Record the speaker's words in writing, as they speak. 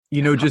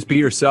Just be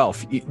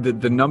yourself.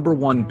 The number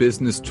one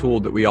business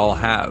tool that we all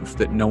have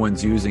that no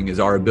one's using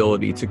is our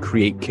ability to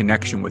create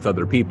connection with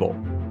other people.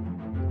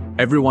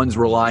 Everyone's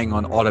relying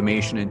on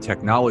automation and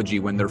technology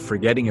when they're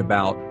forgetting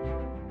about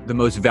the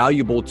most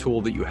valuable tool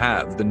that you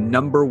have. The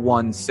number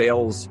one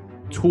sales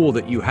tool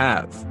that you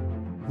have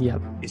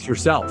is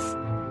yourself.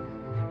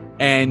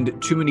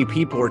 And too many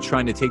people are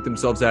trying to take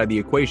themselves out of the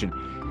equation.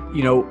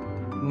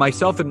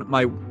 Myself and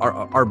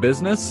our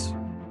business,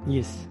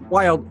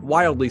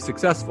 wildly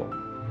successful.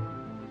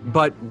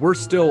 But we're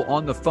still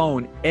on the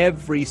phone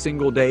every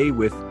single day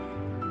with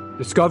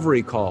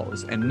discovery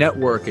calls and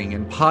networking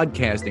and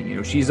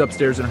podcasting. She's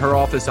upstairs in her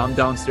office, I'm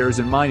downstairs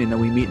in mine, and then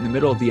we meet in the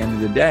middle at the end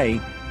of the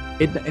day.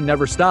 It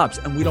never stops,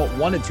 and we don't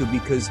want it to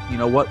because, you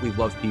know what? We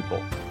love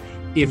people.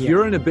 If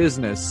you're in a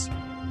business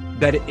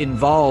that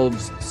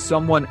involves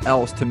someone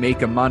else to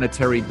make a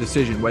monetary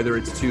decision, whether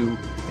it's to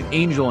an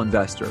angel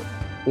investor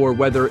or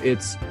whether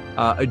it's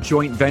a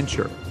joint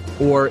venture,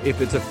 or if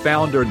it's a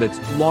founder that's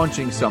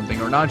launching something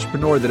or an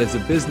entrepreneur that has a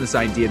business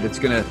idea that's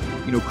going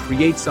to,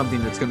 create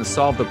something that's going to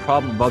solve the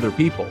problem of other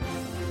people,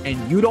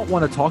 and you don't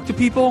want to talk to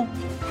people,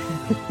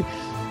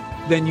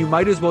 then you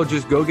might as well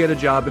just go get a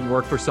job and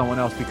work for someone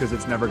else because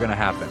it's never going to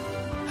happen.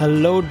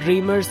 Hello,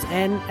 dreamers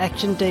and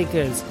action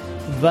takers.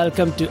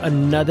 Welcome to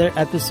another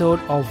episode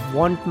of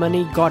Want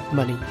Money, Got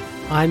Money.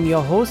 I'm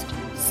your host,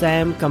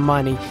 Sam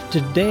Kamani.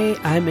 Today,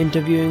 I'm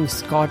interviewing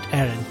Scott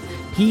Aaron.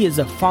 He is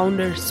a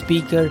founder,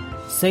 speaker,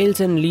 sales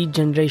and lead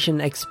generation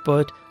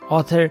expert,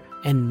 author,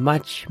 and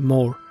much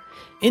more.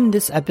 In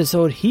this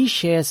episode, he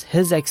shares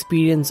his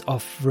experience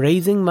of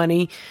raising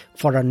money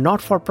for a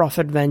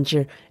not-for-profit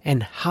venture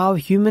and how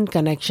human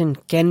connection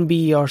can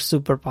be your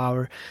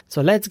superpower.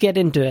 So let's get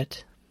into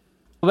it.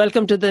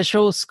 Welcome to the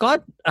show,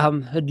 Scott.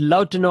 I'd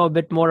love to know a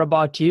bit more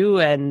about you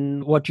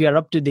and what you are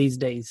up to these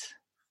days.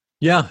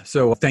 Yeah,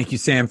 so thank you,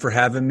 Sam, for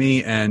having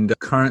me. And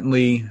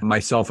currently,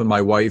 myself and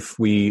my wife,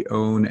 we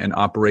own and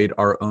operate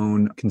our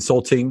own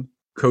consulting,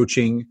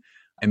 coaching,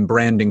 and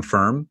branding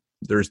firm.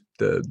 There's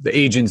the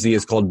agency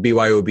is called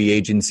BYOB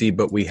Agency,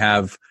 but we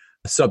have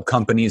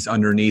sub-companies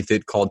underneath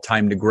it called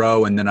Time to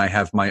Grow. And then I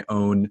have my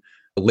own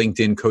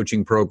LinkedIn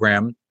coaching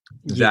program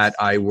that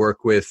I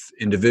work with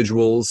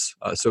individuals,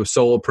 so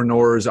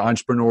solopreneurs,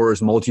 entrepreneurs,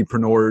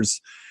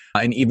 multipreneurs,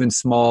 and even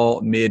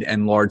small, mid,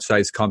 and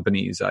large-sized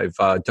companies. I've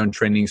done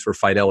trainings for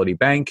Fidelity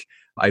Bank.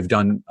 I've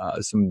done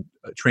some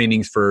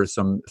trainings for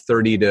some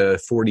 $30 to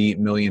 $40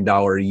 million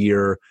a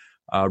year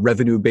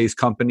revenue-based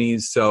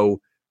companies.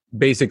 So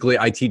basically,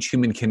 I teach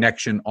human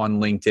connection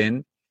on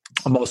LinkedIn.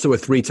 I'm also a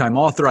 3-time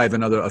author. I have a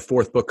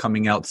 4th book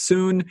coming out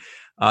soon,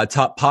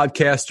 top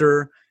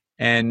podcaster,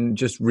 and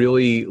just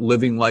really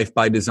living life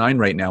by design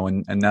right now.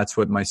 And that's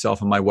what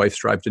myself and my wife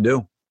strive to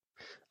do.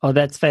 Oh,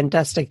 that's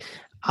fantastic.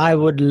 I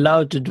would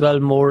love to dwell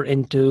more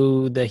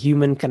into the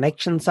human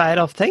connection side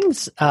of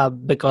things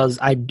because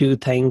I do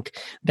think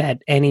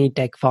that any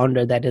tech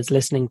founder that is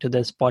listening to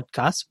this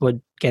podcast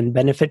can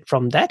benefit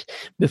from that.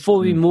 Before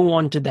we move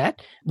on to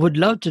that, would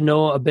love to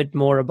know a bit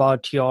more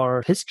about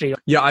your history.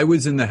 Yeah, I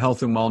was in the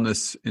health and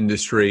wellness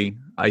industry.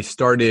 I've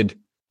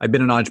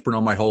been an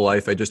entrepreneur my whole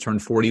life. I just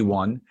turned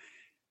 41.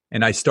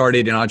 And I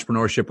started in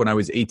entrepreneurship when I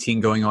was 18,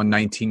 going on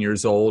 19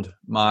 years old.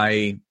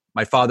 My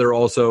father,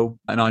 also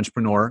an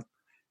entrepreneur,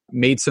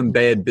 made some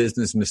bad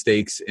business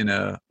mistakes in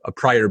a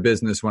prior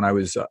business when I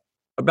was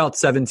about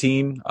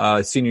 17,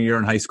 senior year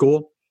in high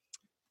school,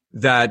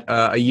 that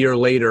a year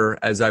later,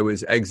 as I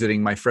was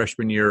exiting my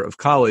freshman year of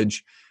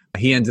college,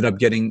 he ended up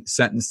getting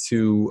sentenced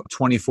to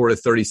 24 to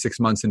 36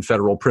 months in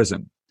federal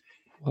prison.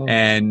 Oh.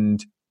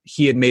 And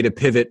he had made a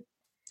pivot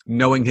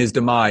knowing his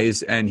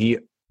demise, and he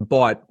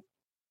bought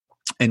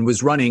and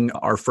was running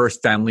our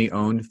first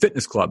family-owned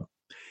fitness club.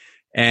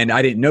 And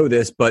I didn't know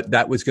this, but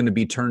that was going to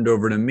be turned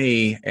over to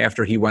me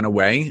after he went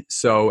away.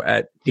 So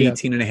at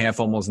 18 and a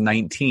half, almost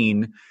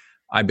 19,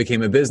 I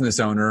became a business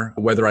owner,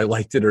 whether I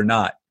liked it or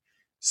not.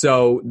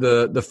 So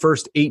the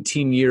first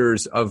 18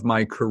 years of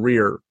my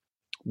career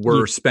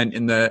were spent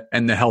in the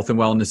health and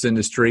wellness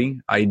industry.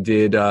 I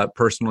did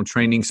personal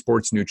training,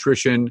 sports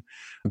nutrition,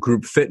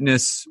 group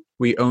fitness.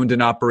 We owned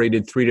and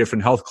operated 3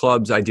 different health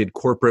clubs. I did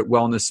corporate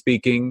wellness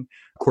speaking,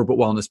 corporate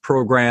wellness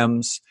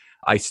programs.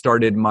 I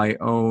started my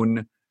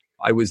own.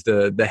 I was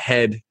the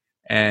head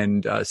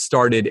and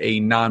started a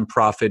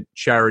nonprofit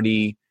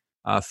charity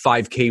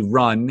 5K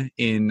run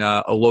in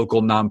a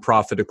local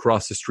nonprofit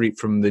across the street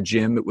from the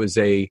gym. It was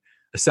a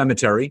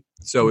cemetery.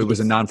 So it was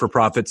a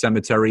non-for-profit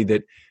cemetery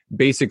that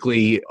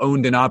basically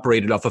owned and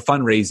operated off of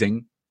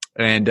fundraising.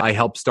 And I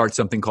helped start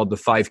something called the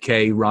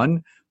 5K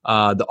run,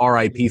 the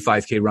RIP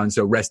 5K run.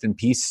 So rest in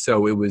peace.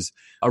 So it was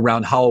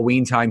around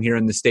Halloween time here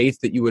in the States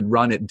that you would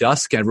run at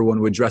dusk. Everyone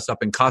would dress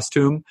up in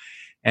costume.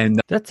 And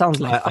that sounds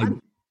like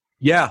fun.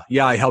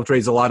 I helped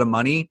raise a lot of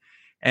money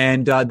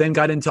and then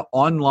got into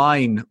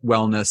online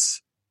wellness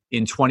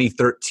in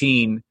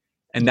 2013.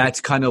 And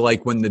that's kind of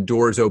like when the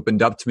doors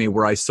opened up to me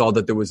where I saw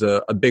that there was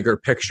a bigger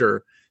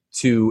picture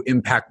to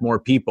impact more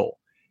people.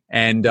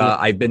 And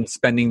I've been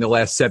spending the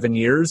last 7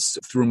 years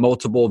through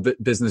multiple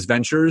business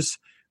ventures,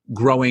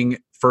 growing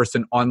first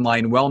an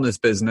online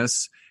wellness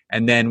business,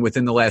 and then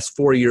within the last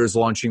 4 years,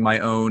 launching my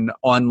own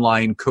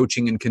online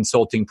coaching and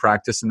consulting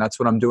practice. And that's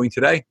what I'm doing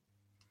today.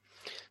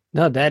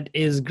 No, that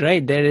is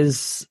great. There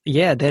is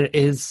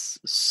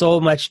so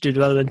much to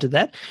dwell into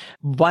that.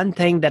 One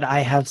thing that I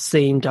have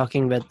seen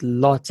talking with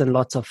lots and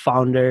lots of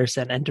founders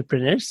and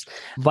entrepreneurs,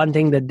 one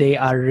thing that they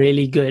are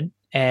really good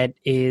at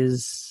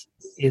is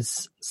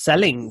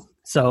selling.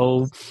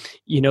 So,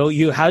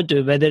 you have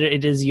to, whether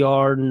it is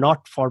your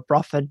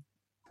not-for-profit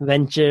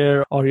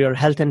venture or your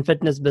health and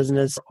fitness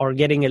business or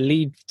getting a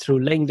lead through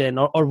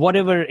LinkedIn or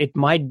whatever it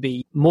might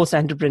be, most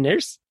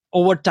entrepreneurs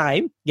over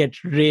time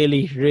get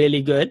really,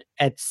 really good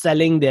at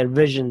selling their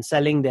vision,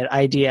 selling their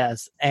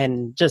ideas,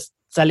 and just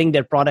selling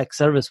their product,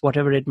 service,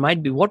 whatever it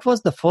might be. What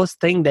was the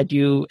first thing that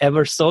you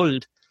ever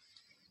sold?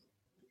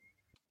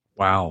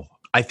 Wow.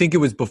 I think it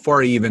was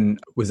before I even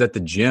was at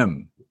the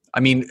gym. I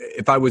mean,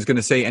 if I was going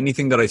to say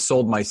anything that I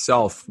sold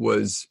myself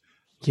was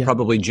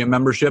probably gym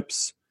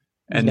memberships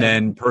and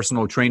then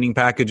personal training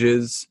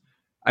packages.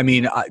 I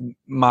mean,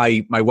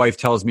 my wife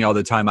tells me all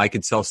the time I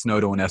could sell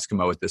snow to an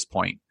Eskimo at this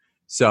point.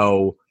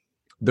 So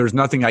there's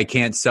nothing I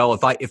can't sell.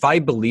 If I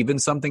believe in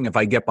something, if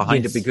I get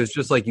behind it, because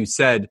just like you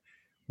said,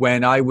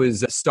 when I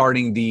was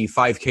starting the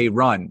 5K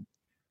run,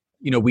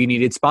 we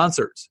needed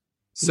sponsors.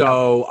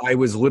 So I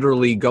was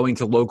literally going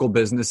to local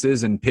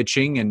businesses and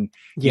pitching and,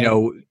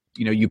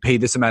 you pay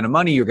this amount of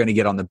money, you're going to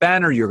get on the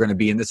banner, you're going to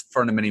be in this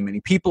front of many,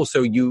 many people.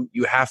 So you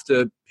have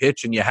to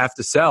pitch and you have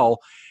to sell.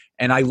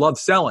 And I love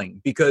selling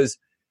because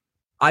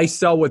I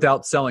sell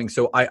without selling.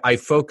 So I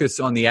focus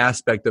on the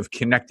aspect of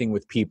connecting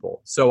with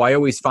people. So I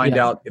always find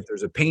out if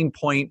there's a pain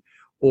point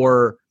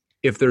or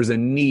if there's a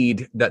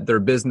need that their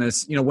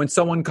business, when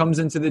someone comes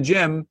into the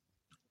gym,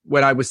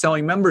 when I was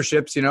selling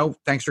memberships,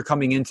 thanks for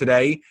coming in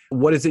today.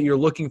 What is it you're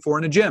looking for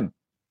in a gym?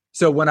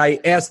 So when I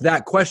ask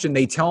that question,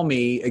 they tell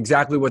me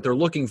exactly what they're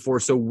looking for.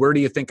 So where do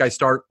you think I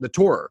start the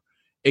tour?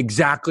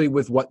 Exactly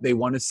with what they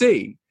want to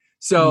see.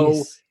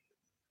 So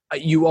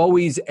you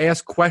always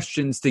ask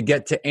questions to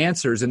get to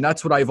answers. And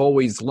that's what I've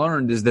always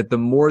learned is that the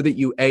more that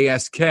you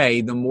ASK,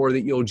 the more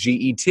that you'll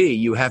GET.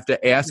 You have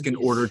to ask in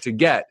order to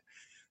get.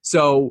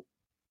 So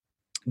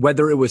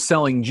whether it was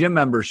selling gym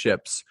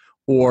memberships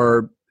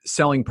or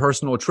selling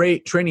personal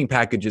training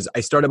packages, I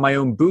started my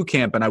own boot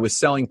camp and I was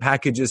selling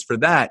packages for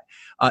that,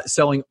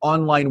 selling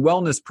online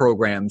wellness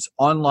programs,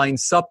 online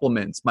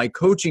supplements, my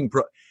coaching.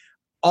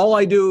 All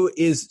I do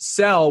is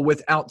sell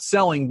without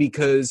selling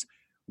because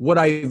what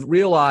I've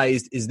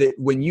realized is that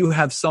when you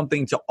have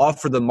something to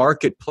offer the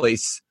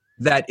marketplace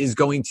that is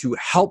going to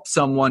help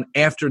someone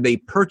after they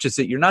purchase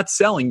it, you're not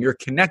selling, you're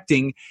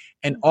connecting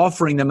and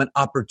offering them an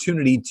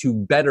opportunity to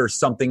better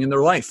something in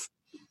their life.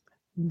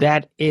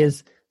 That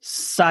is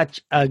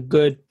such a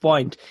good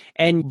point.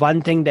 And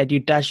one thing that you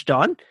touched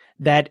on,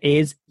 that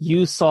is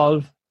you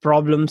solve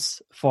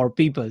problems for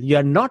people.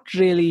 You're not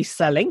really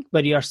selling,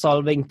 but you're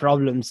solving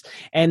problems.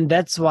 And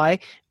that's why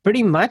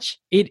pretty much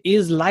it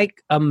is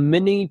like a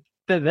mini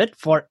pivot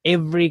for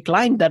every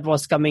client that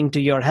was coming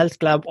to your health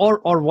club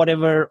or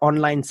whatever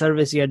online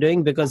service you're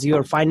doing, because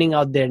you're finding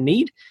out their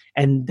need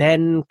and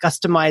then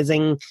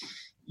customizing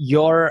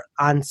your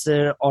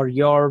answer or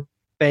your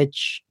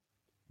pitch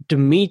to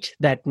meet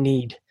that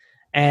need.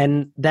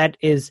 And that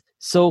is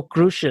so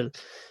crucial.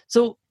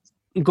 So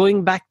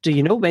going back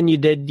to, when you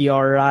did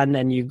your run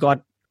and you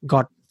got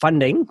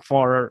funding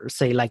for,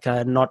 say, like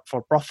a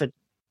not-for-profit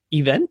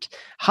event,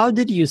 how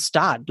did you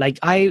start? Like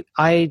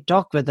I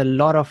talk with a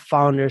lot of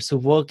founders who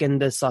work in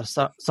this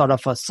sort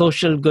of a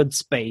social good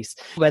space,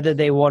 whether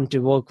they want to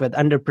work with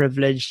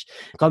underprivileged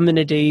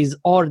communities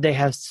or they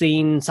have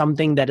seen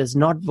something that is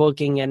not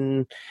working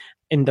in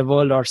the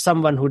world, or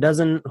someone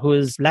who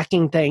is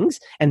lacking things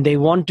and they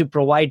want to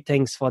provide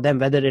things for them,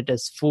 whether it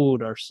is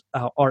food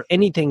or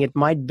anything it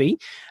might be,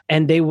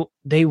 and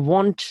they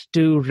want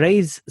to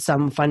raise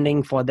some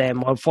funding for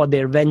them or for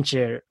their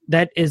venture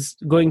that is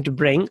going to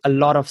bring a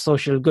lot of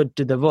social good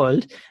to the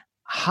world.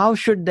 How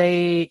should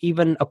they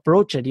even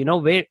approach it?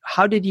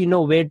 How did you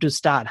know where to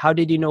start? How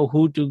did you know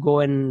who to go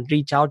and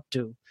reach out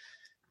to?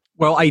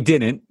 Well, I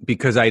didn't,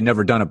 because I had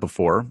never done it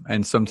before.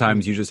 And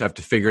sometimes you just have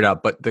to figure it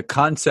out. But the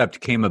concept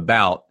came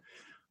about.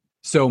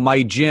 So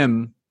my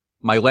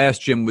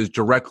last gym was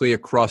directly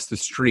across the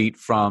street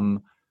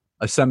from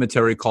a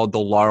cemetery called the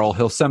Laurel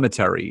Hill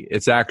Cemetery.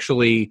 It's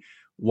actually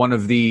one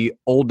of the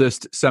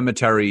oldest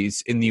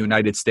cemeteries in the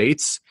United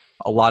States.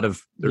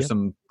 There's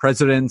some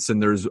presidents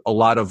and there's a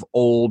lot of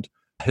old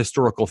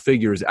historical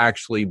figures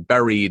actually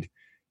buried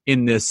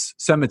in this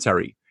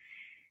cemetery.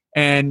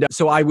 And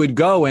so I would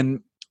go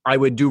and I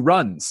would do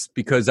runs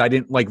because I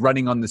didn't like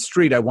running on the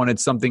street. I wanted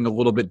something a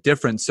little bit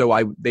different.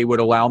 So they would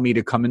allow me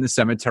to come in the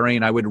cemetery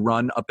and I would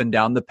run up and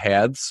down the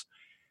paths.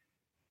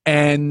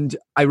 And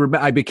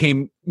I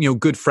became,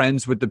 good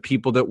friends with the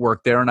people that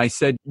worked there. And I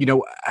said,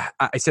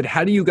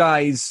 how do you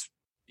guys,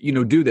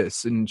 do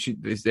this? And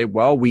they say,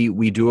 well,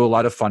 we do a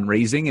lot of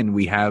fundraising and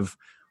we have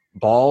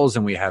balls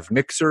and we have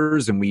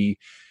mixers and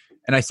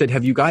I said,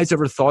 have you guys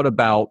ever thought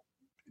about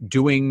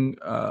doing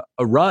a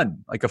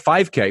run, like a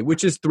 5K,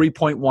 which is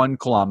 3.1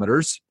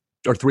 kilometers.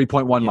 or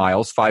 3.1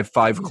 miles, five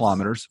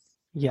kilometers.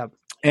 Yep.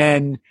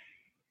 And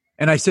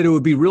I said it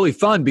would be really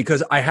fun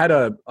because I had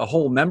a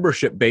whole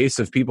membership base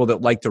of people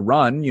that like to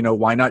run.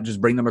 Why not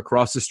just bring them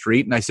across the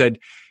street? And I said,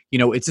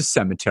 it's a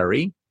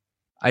cemetery.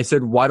 I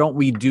said, why don't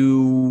we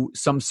do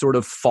some sort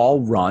of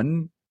fall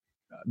run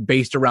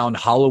based around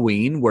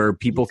Halloween where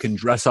people can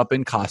dress up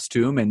in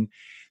costume? And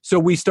so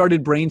we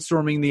started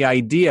brainstorming the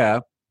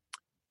idea,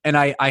 and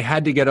I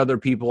had to get other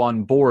people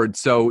on board.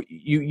 So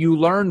you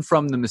learn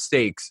from the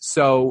mistakes.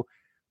 So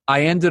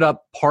I ended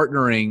up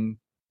partnering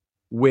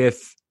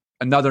with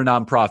another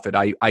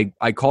nonprofit.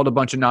 I called a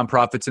bunch of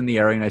nonprofits in the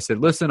area and I said,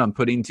 listen, I'm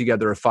putting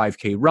together a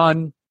 5K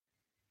run.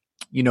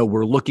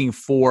 We're looking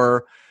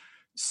for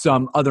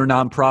some other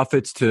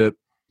nonprofits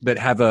that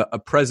have a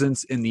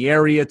presence in the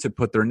area to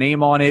put their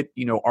name on it.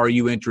 Are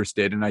you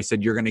interested? And I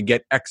said, you're going to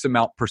get X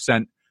amount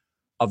 %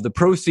 of the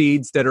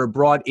proceeds that are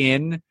brought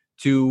in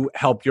to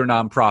help your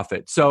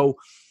nonprofit. So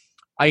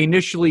I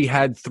initially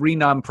had 3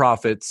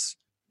 nonprofits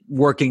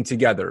working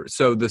together.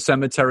 So the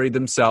cemetery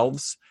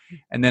themselves,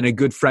 and then a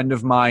good friend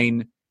of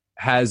mine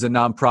has a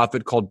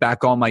nonprofit called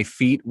Back on My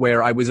Feet,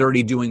 where I was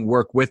already doing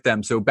work with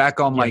them. So Back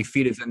on My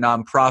Feet is a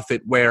nonprofit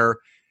where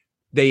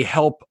they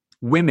help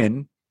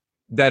women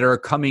that are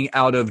coming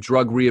out of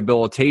drug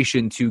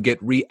rehabilitation to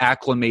get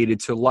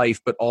reacclimated to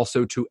life, but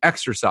also to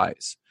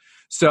exercise.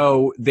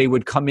 So they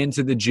would come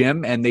into the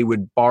gym and they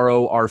would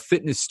borrow our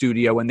fitness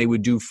studio and they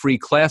would do free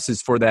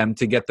classes for them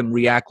to get them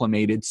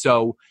reacclimated.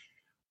 So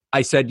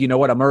I said, you know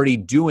what, I'm already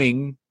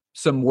doing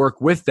some work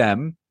with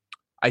them.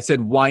 I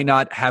said, why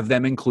not have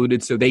them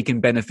included so they can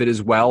benefit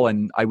as well?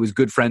 And I was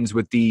good friends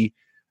with the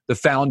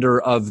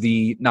founder of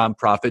the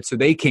nonprofit, so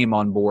they came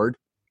on board.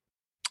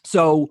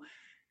 So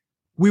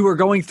we were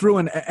going through,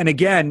 and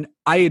again,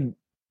 I had,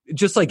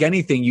 just like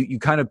anything, you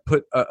kind of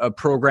put a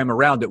program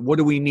around it. What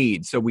do we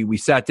need? So we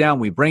sat down,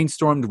 we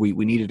brainstormed, we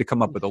needed to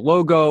come up with a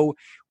logo,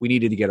 we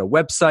needed to get a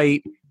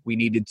website, we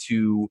needed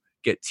to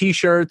get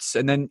t-shirts.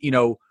 And then,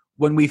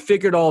 when we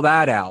figured all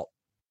that out,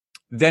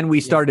 then we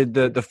started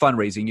the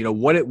fundraising.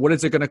 What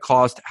is it going to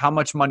cost? How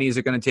much money is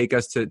it going to take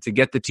us to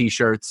get the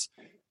t-shirts?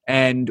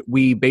 And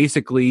we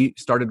basically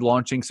started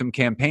launching some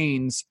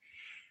campaigns.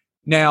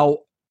 Now,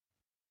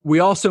 we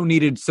also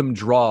needed some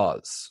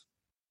draws.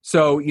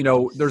 So,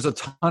 there's a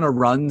ton of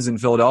runs in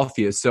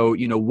Philadelphia. So,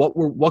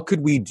 what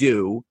could we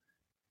do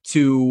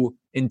to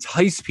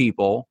entice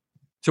people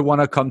to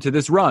want to come to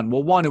this run?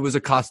 Well, one, it was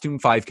a costume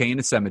 5K in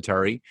a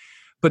cemetery,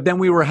 but then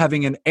we were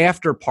having an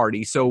after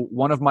party. So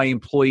one of my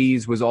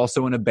employees was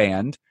also in a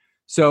band.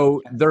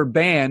 So their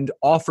band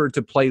offered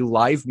to play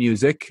live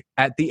music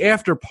at the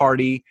after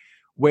party,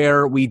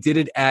 where we did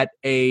it at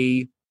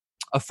a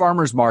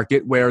farmer's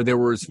market where there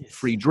was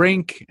free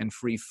drink and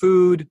free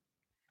food.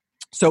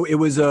 So it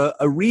was a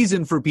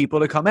reason for people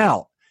to come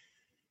out.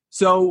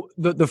 So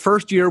the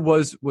first year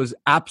was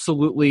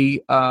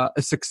absolutely a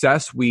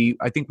success.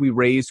 I think we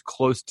raised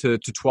close to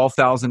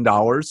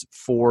 $12,000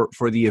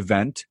 for the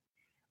event,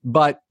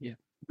 but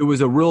it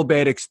was a real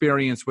bad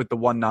experience with the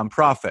one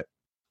nonprofit.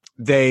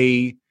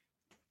 They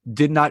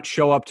did not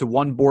show up to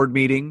one board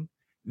meeting.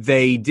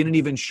 They didn't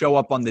even show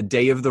up on the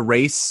day of the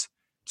race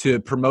to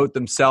promote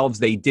themselves.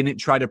 They didn't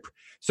try to.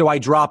 So I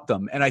dropped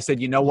them and I said,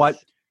 you know what?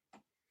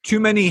 Too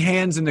many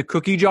hands in the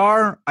cookie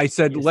jar. I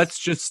said, let's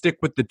just stick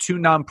with the 2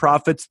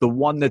 nonprofits, the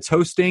one that's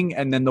hosting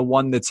and then the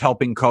one that's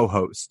helping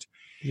co-host.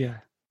 Yeah.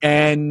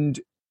 And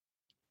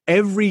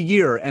every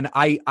year, and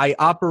I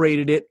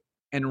operated it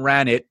and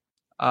ran it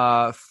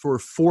for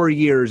 4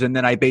 years. And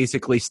then I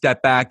basically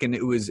stepped back and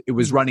it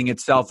was running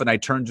itself and I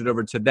turned it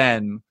over to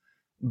them.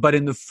 But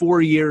in the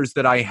 4 years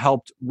that I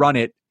helped run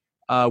it,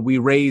 we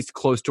raised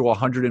close to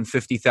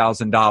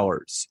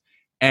 $150,000.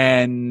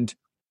 And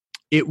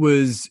it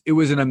was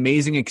an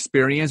amazing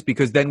experience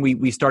because then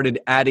we started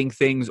adding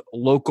things.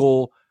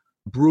 Local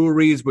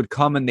breweries would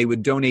come and they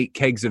would donate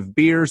kegs of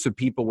beer so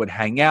people would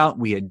hang out.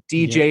 We had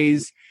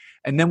DJs.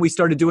 And then we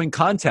started doing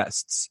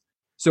contests.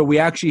 So we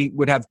actually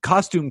would have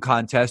costume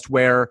contests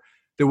where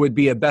there would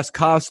be a best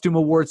costume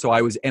award. So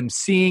I was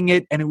emceeing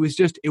it and it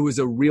was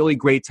a really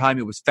great time.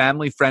 It was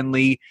family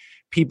friendly.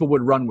 People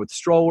would run with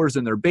strollers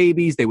and their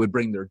babies. They would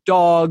bring their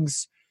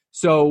dogs.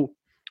 So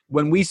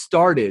when we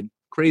started,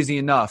 crazy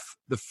enough,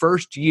 the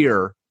first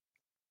year,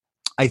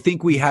 I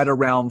think we had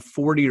around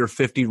 40 or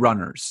 50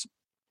 runners.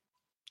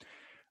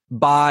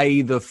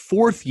 By the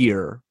 4th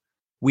year,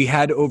 we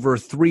had over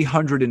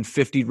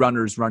 350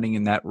 runners running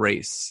in that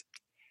race.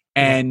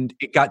 And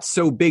it got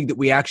so big that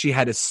we actually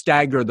had to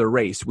stagger the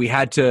race. We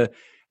had to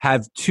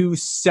have 2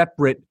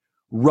 separate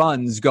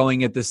runs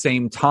going at the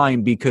same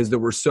time because there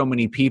were so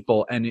many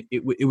people. And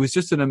it was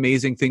just an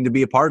amazing thing to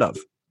be a part of.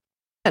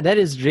 Yeah, that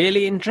is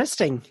really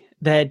interesting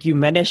that you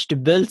managed to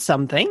build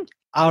something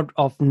out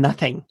of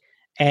nothing,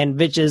 and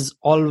which is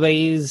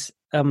always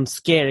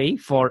scary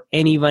for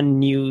anyone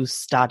new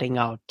starting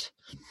out.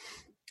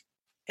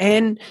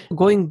 And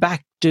going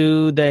back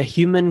to the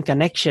human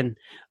connection,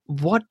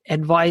 what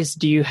advice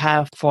do you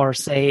have for,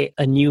 say,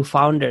 a new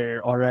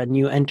founder or a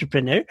new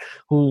entrepreneur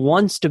who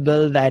wants to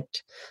build that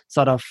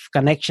sort of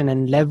connection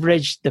and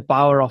leverage the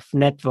power of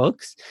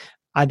networks?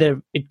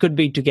 Either it could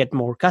be to get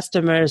more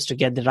customers, to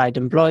get the right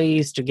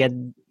employees,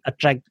 to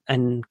attract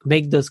and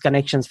make those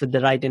connections with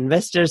the right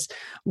investors.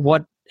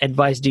 What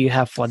advice do you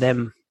have for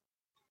them?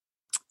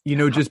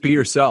 Just be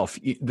yourself.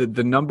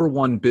 The number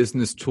one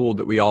business tool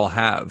that we all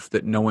have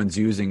that no one's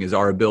using is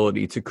our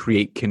ability to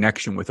create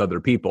connection with other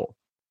people.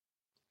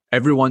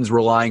 Everyone's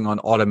relying on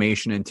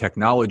automation and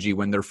technology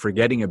when they're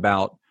forgetting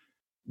about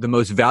the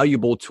most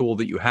valuable tool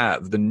that you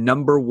have. The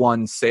number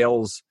one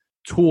sales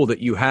tool that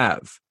you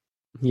have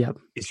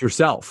is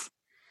yourself.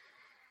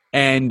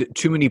 And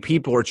too many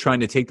people are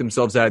trying to take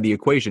themselves out of the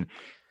equation.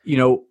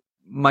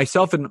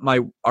 Myself and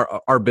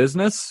our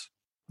business,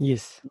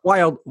 yes,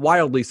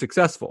 wildly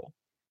successful.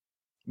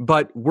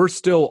 But we're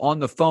still on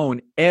the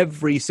phone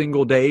every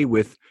single day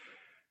with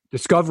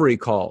discovery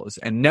calls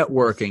and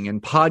networking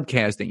and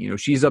podcasting.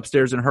 She's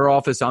upstairs in her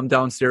office, I'm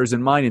downstairs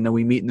in mine, and then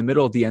we meet in the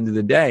middle at the end of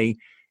the day.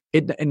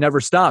 It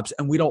never stops.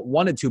 And we don't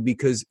want it to,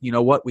 because you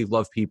know what? We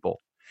love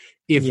people.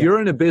 If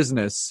you're in a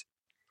business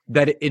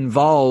that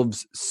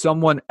involves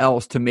someone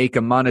else to make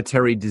a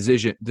monetary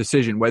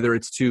decision, whether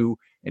it's to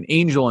an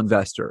angel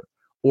investor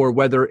or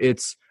whether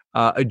it's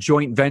a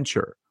joint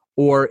venture,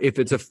 or if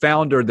it's a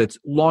founder that's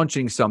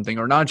launching something,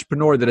 or an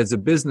entrepreneur that has a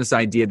business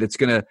idea that's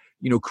going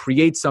to,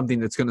 create something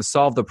that's going to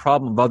solve the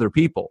problem of other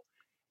people,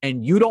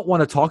 and you don't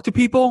want to talk to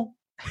people,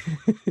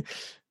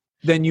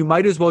 then you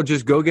might as well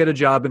just go get a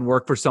job and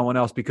work for someone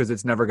else, because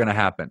it's never going to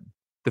happen.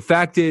 The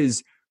fact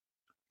is,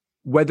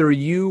 whether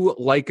you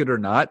like it or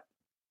not,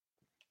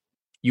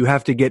 you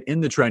have to get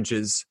in the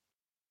trenches,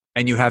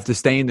 and you have to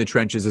stay in the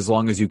trenches as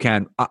long as you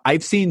can.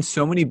 I've seen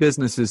so many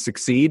businesses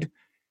succeed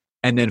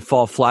and then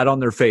fall flat on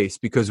their face,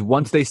 because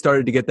once they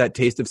started to get that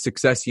taste of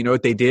success, you know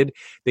what they did?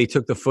 They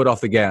took the foot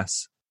off the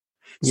gas.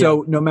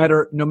 So no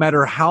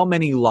matter how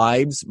many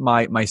lives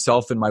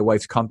myself and my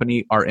wife's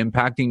company are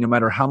impacting, no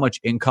matter how much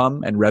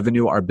income and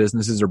revenue our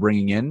businesses are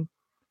bringing in,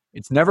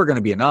 it's never going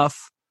to be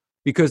enough,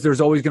 because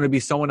there's always going to be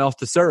someone else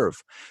to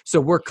serve.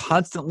 So we're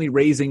constantly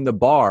raising the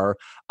bar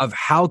of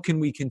how can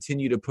we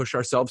continue to push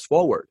ourselves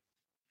forward.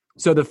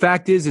 So the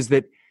fact is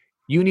that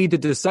you need to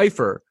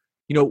decipher,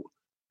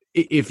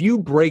 if you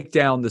break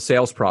down the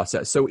sales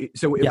process, so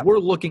if we're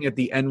looking at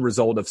the end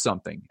result of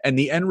something, and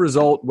the end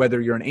result, whether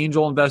you're an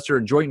angel investor,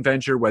 a joint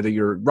venture, whether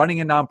you're running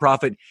a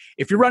nonprofit,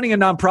 if you're running a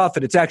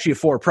nonprofit, it's actually a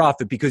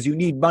for-profit, because you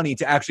need money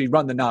to actually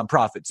run the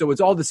nonprofit. So it's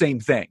all the same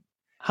thing.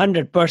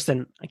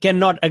 100%. I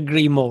cannot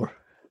agree more.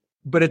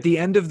 But at the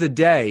end of the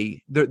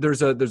day,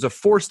 there's a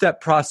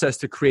 4-step process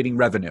to creating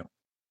revenue,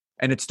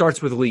 and it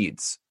starts with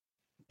leads.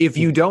 If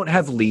you don't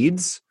have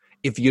leads,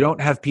 if you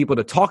don't have people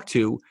to talk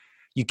to,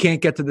 you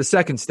can't get to the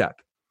second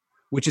step,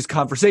 which is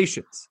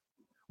conversations.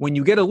 When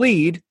you get a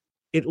lead,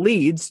 it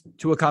leads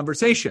to a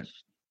conversation.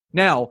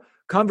 Now,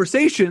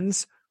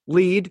 conversations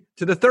lead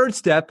to the third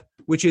step,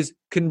 which is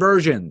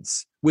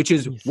conversions, which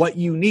is what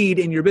you need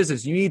in your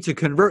business. You need to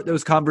convert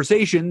those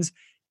conversations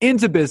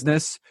into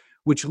business,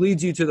 which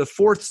leads you to the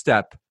fourth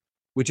step,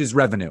 which is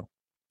revenue.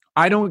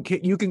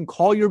 You can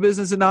call your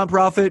business a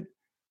nonprofit.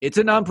 It's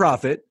a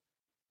nonprofit,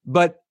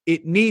 but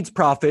it needs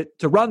profit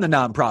to run the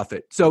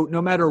nonprofit. So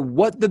no matter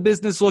what the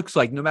business looks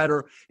like, no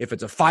matter if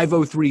it's a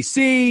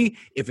 503c,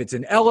 if it's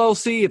an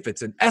LLC, if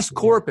it's an S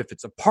Corp, if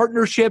it's a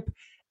partnership,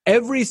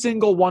 every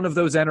single one of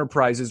those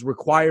enterprises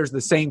requires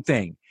the same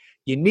thing.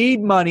 You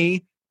need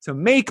money to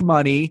make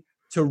money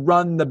to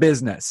run the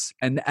business.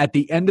 And at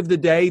the end of the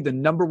day, the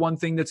number one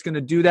thing that's going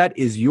to do that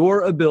is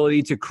your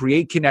ability to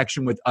create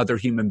connection with other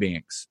human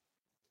beings.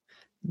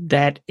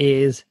 That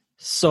is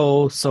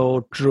so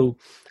true.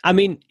 I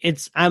mean,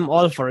 I'm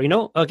all for,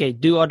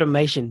 do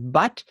automation,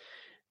 but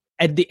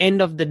at the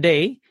end of the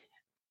day,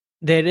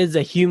 there is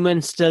a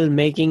human still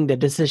making the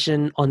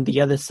decision on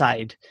the other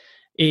side.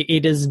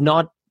 It is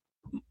not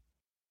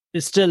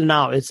still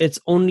now. It's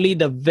only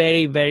the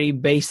very, very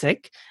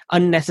basic,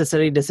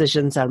 unnecessary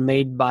decisions are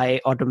made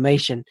by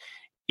automation.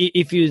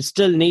 If you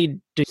still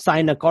need to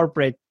sign a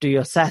corporate to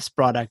your SaaS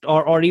product,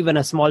 or even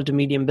a small to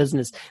medium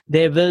business,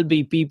 there will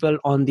be people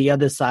on the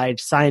other side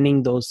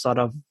signing those sort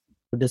of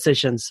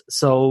decisions.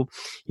 So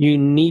you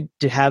need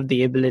to have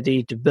the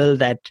ability to build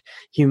that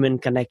human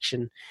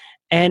connection.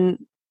 And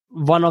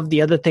one of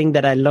the other thing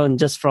that I learned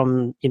just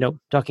from,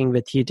 talking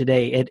with you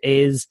today, it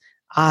is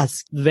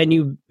ask. When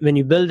you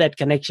build that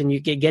connection, you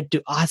get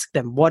to ask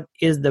them what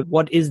is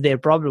their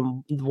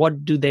problem,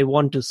 what do they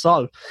want to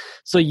solve,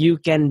 so you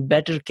can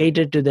better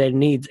cater to their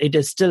needs. It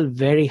is still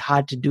very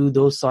hard to do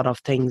those sort of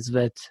things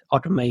with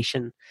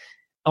automation,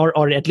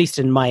 or at least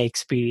in my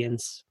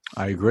experience.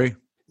 I agree.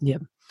 Yeah.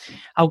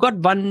 I've got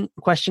one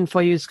question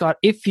for you, Scott.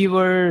 If you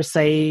were,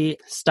 say,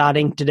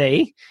 starting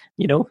today,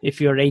 if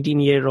you're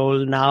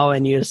 18-year-old now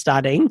and you're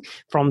starting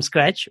from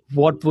scratch,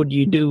 what would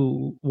you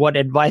do? What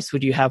advice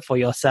would you have for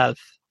yourself?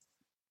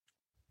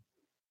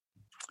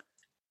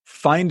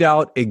 Find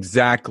out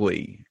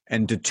exactly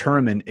and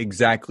determine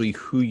exactly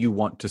who you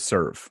want to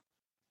serve.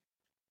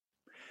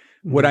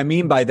 What I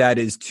mean by that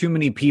is too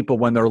many people,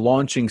 when they're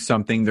launching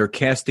something, they're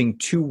casting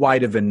too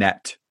wide of a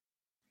net.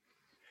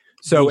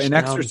 So an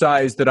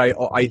exercise that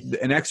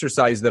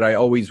I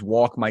always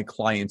walk my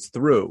clients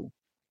through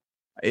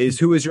is,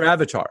 who is your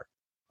avatar?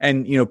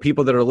 And,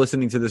 people that are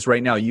listening to this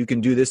right now, you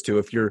can do this too.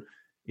 If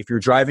you're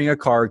driving a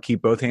car,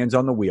 keep both hands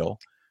on the wheel.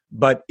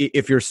 But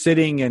if you're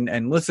sitting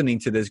and listening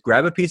to this,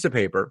 grab a piece of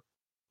paper,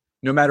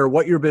 no matter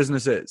what your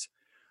business is,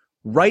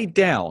 write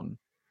down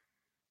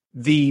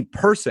the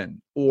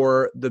person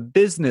or the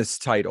business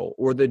title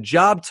or the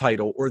job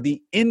title or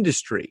the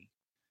industry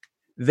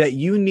that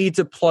you need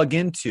to plug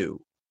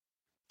into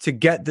to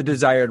get the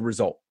desired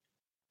result.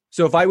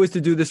 So if I was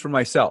to do this for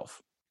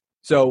myself,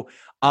 so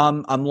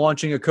I'm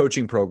launching a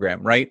coaching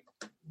program, right?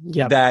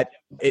 Yeah. That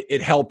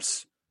it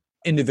helps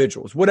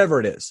individuals, whatever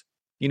it is.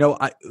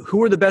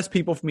 Who are the best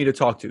people for me to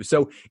talk to?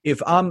 So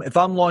if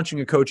I'm launching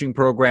a coaching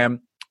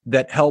program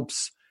that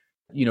helps,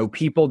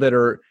 people that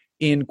are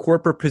in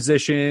corporate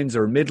positions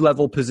or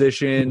mid-level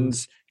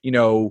positions,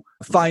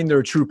 find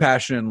their true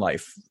passion in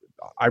life,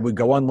 I would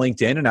go on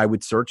LinkedIn and I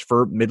would search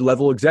for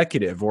mid-level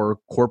executive or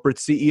corporate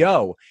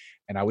CEO,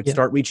 and I would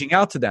start reaching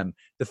out to them.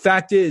 The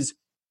fact is,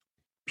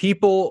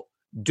 people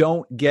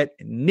don't get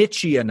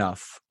niche-y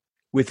enough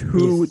with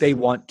who they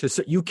want to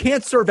serve. You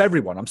can't serve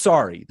everyone. I'm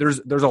sorry. There's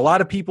a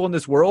lot of people in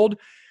this world,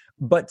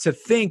 but to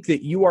think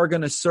that you are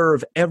going to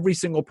serve every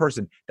single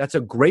person, that's a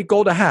great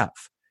goal to have,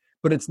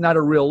 but it's not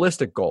a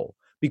realistic goal,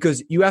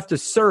 because you have to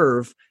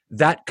serve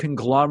that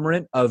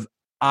conglomerate of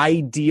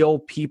ideal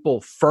people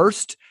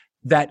first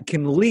that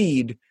can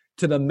lead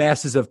to the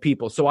masses of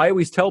people. So I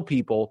always tell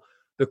people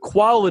the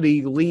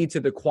quality leads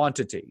to the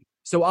quantity.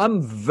 So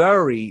I'm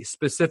very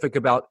specific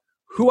about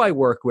who I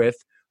work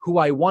with, who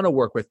I want to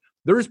work with.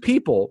 There's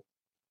people,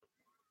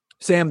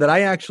 Sam, that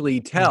I actually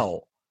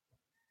tell,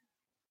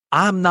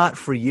 I'm not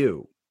for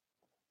you.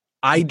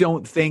 I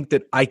don't think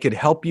that I could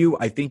help you.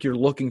 I think you're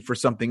looking for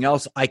something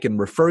else. I can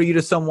refer you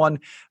to someone,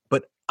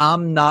 but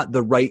I'm not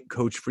the right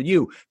coach for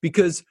you,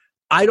 because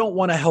I don't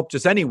want to help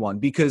just anyone,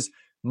 because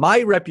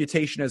my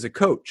reputation as a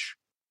coach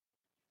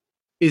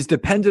is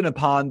dependent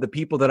upon the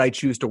people that I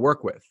choose to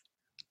work with.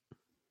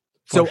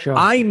 So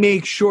I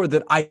make sure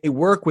that I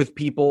work with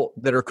people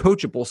that are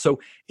coachable.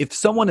 So if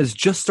someone is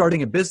just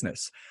starting a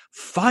business,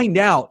 find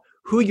out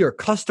who your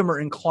customer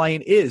and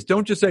client is.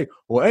 Don't just say,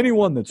 well,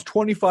 anyone that's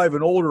 25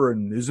 and older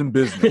and is in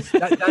business.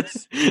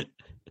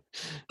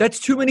 That's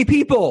too many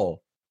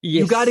people.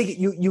 Yes.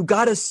 You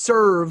gotta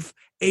serve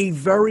a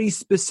very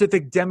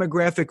specific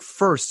demographic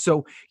first.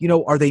 So,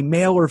 are they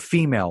male or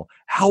female?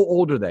 How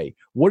old are they?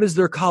 What is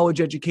their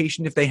college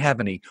education, if they have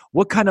any?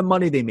 What kind of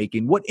money are they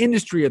making? What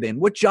industry are they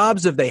in? What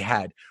jobs have they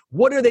had?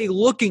 What are they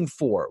looking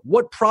for?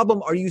 What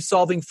problem are you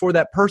solving for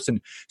that person?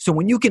 So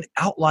when you can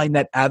outline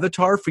that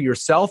avatar for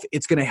yourself,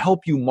 it's going to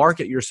help you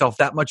market yourself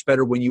that much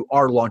better when you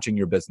are launching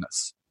your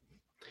business.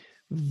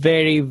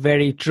 Very,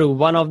 very true.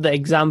 One of the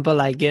example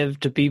I give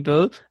to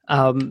people,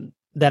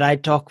 that I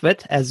talk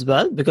with as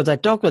well, because I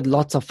talk with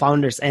lots of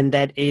founders, and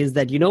that is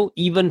that,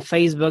 even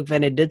Facebook,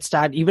 when it did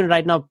start, even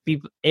right now,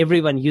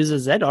 everyone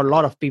uses it, or a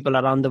lot of people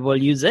around the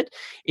world use it.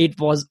 It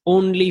was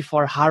only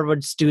for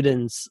Harvard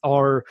students,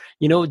 or,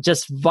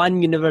 just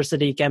one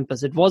university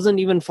campus. It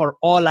wasn't even for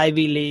all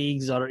Ivy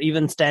Leagues or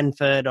even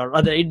Stanford or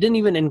other. It didn't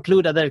even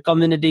include other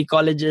community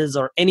colleges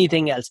or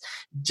anything else.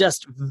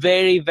 Just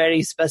very,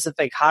 very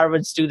specific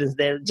Harvard students.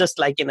 They're just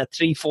like in a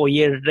 3-4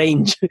 year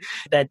range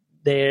that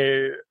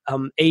their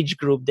age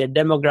group, their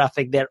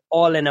demographic, they're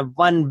all in a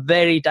one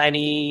very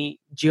tiny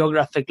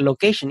geographic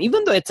location.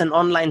 Even though it's an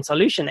online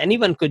solution,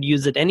 anyone could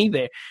use it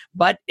anywhere.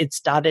 But it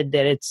started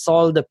there. It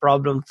solved the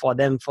problem for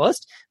them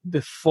first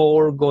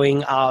before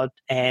going out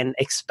and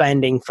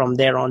expanding from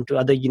there on to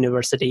other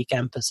university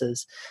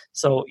campuses.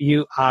 So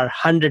you are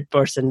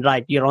 100%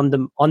 right. You're on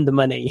the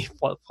money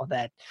for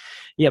that.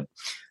 Yep.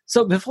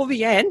 So before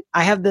we end,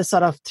 I have this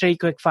sort of 3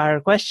 quick fire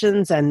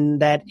questions,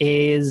 and that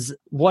is,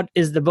 what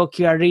is the book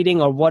you are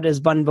reading, or what is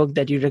one book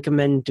that you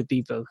recommend to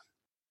people?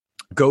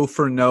 Go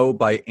for No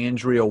by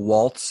Andrea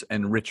Waltz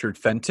and Richard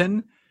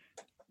Fenton.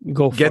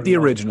 Get the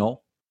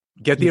original.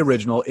 Get the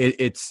original.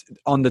 It's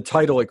on the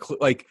title.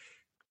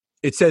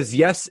 It says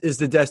yes is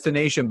the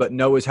destination, but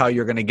no is how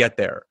you're going to get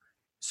there.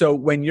 So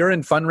when you're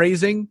in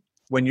fundraising,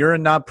 when you're a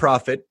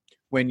nonprofit,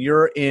 when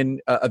you're in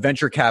a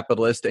venture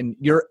capitalist, and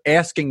you're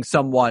asking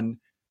someone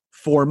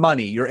for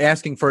money, you're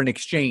asking for an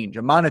exchange,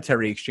 a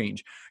monetary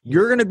exchange,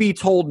 you're going to be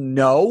told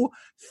no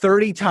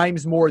 30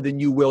 times more than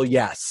you will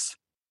yes.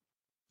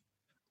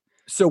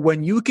 So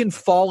when you can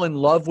fall in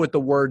love with the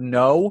word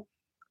no,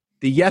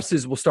 the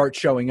yeses will start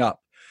showing up.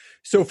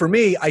 So for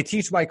me, I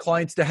teach my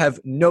clients to have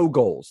no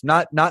goals,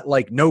 not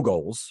like no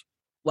goals,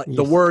 like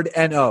the word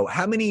NO.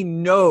 How many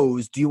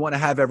no's do you want to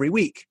have every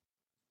week?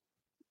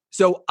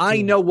 So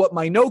I know what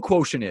my no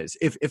quotient is.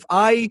 If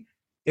I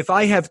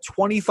have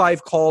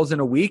 25 calls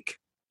in a week,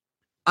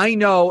 I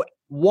know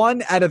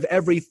 1 out of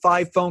every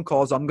 5 phone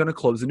calls, I'm going to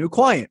close a new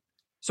client.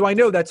 So I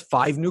know that's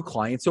 5 new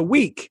clients a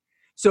week.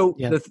 So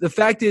the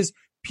fact is,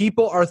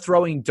 people are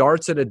throwing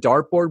darts at a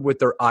dartboard with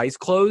their eyes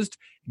closed.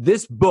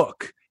 This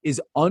book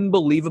is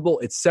unbelievable.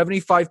 It's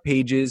 75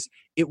 pages.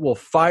 It will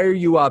fire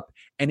you up,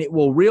 and it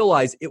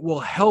will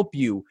help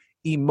you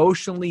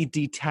emotionally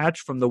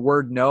detach from the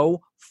word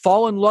no,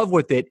 fall in love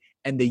with it,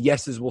 and the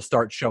yeses will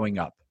start showing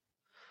up.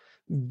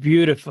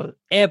 Beautiful.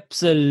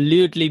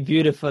 Absolutely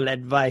beautiful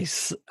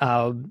advice.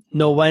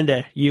 No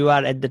wonder you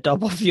are at the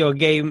top of your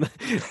game.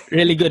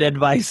 Really good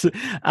advice.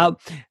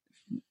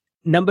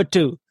 Number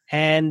 2,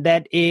 and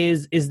that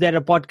is there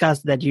a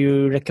podcast that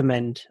you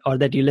recommend or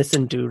that you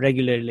listen to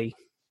regularly?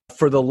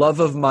 For the Love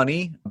of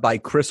Money by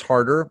Chris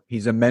Harder.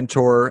 He's a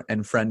mentor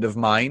and friend of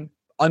mine.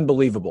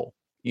 Unbelievable.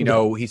 You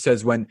know, he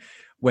says when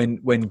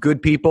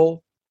good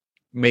people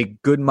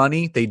make good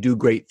money, they do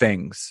great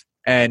things.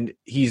 And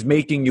he's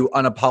making you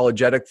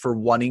unapologetic for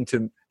wanting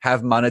to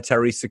have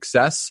monetary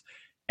success.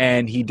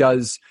 And he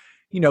does,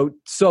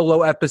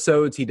 solo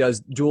episodes. He does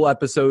dual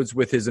episodes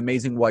with his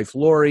amazing wife,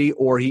 Lori,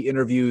 or he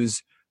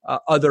interviews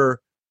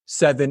other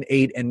 7,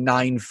 8, and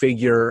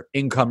 9-figure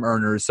income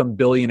earners, some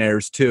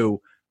billionaires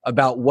too,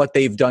 about what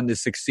they've done to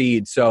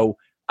succeed. So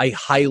I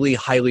highly,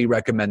 highly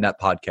recommend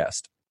that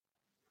podcast.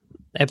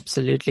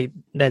 Absolutely.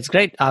 That's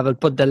great. I will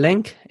put the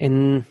link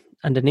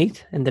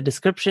underneath in the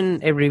description,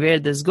 everywhere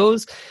this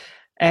goes.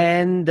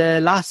 And the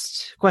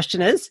last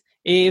question is,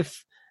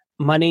 if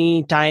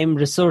money, time,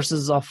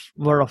 resources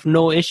were of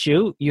no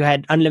issue, you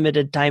had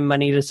unlimited time,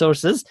 money,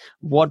 resources,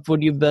 what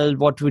would you build?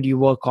 What would you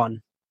work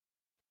on?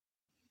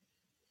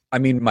 I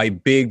mean, my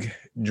big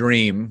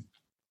dream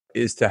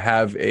is to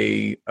have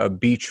a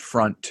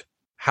beachfront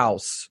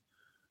house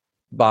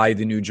by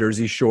the New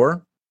Jersey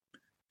shore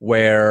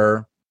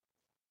where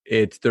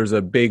there's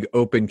a big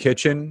open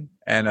kitchen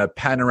and a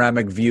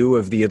panoramic view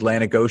of the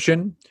Atlantic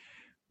Ocean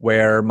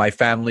where my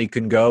family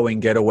can go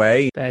and get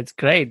away. That's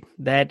great.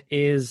 That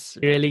is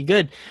really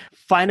good.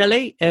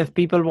 Finally, if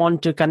people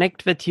want to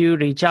connect with you,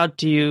 reach out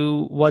to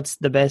you, what's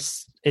the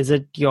best? Is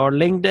it your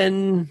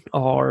LinkedIn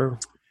or...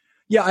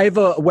 Yeah, I have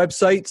a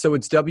website, so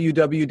it's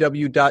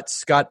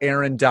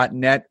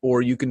www.scottaaron.net,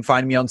 or you can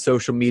find me on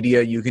social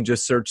media. You can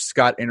just search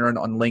Scott Aaron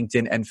on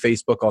LinkedIn and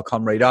Facebook. I'll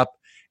come right up.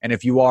 And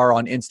if you are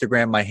on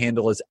Instagram, my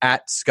handle is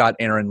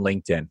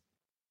 @ScottAaronLinkedIn.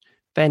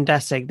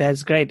 Fantastic.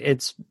 That's great.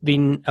 It's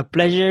been a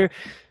pleasure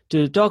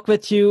to talk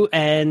with you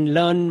and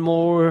learn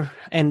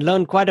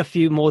quite a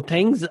few more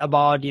things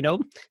about,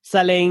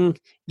 selling,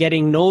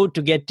 getting no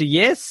to get to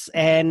yes,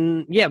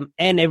 and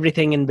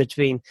everything in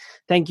between.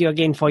 Thank you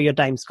again for your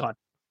time, Scott.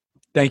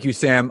 Thank you,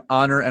 Sam.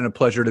 Honor and a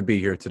pleasure to be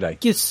here today.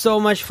 Thank you so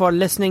much for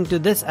listening to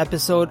this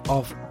episode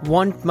of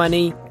Want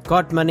Money,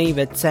 Got Money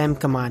with Sam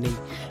Kamani.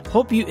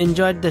 Hope you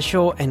enjoyed the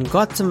show and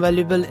got some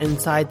valuable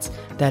insights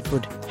that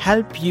would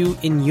help you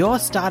in your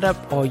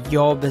startup or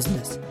your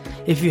business.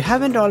 If you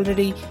haven't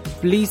already,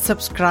 please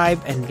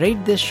subscribe and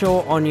rate this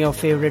show on your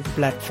favorite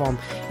platform.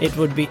 It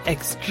would be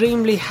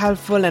extremely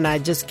helpful, and I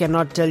just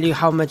cannot tell you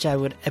how much I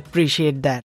would appreciate that.